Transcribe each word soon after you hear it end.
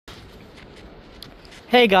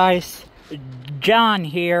Hey guys, John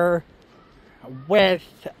here with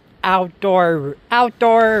outdoor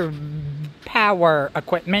power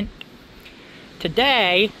equipment.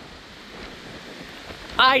 Today,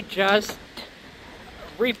 I just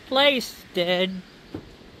replaced it.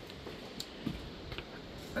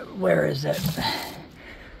 Where is it?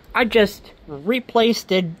 I just replaced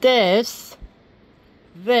this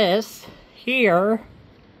here.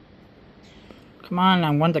 Come on, I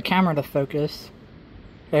want the camera to focus.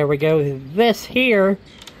 There we go. This here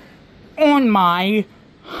on my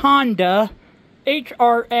Honda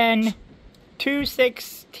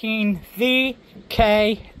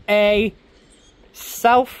hrn216vka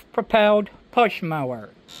self-propelled push mower.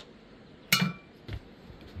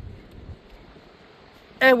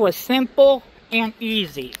 It was simple and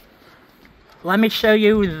easy. Let me show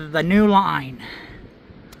you the new line.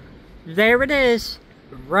 There it is,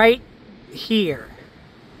 right here.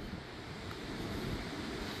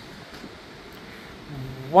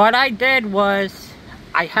 What I did was,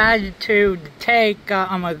 I had to take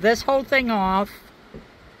this whole thing off,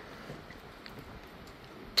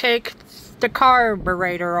 take the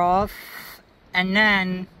carburetor off, and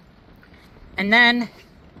then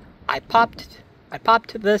I popped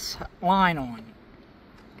this line on,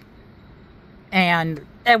 and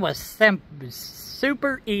it was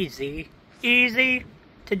super easy to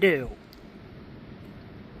do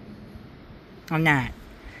on that.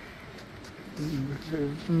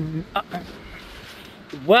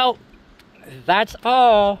 Well, that's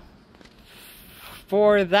all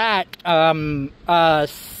for that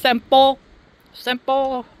simple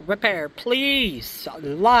repair. Please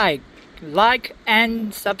like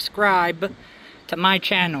and subscribe to my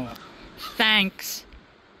channel. Thanks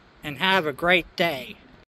and have a great day.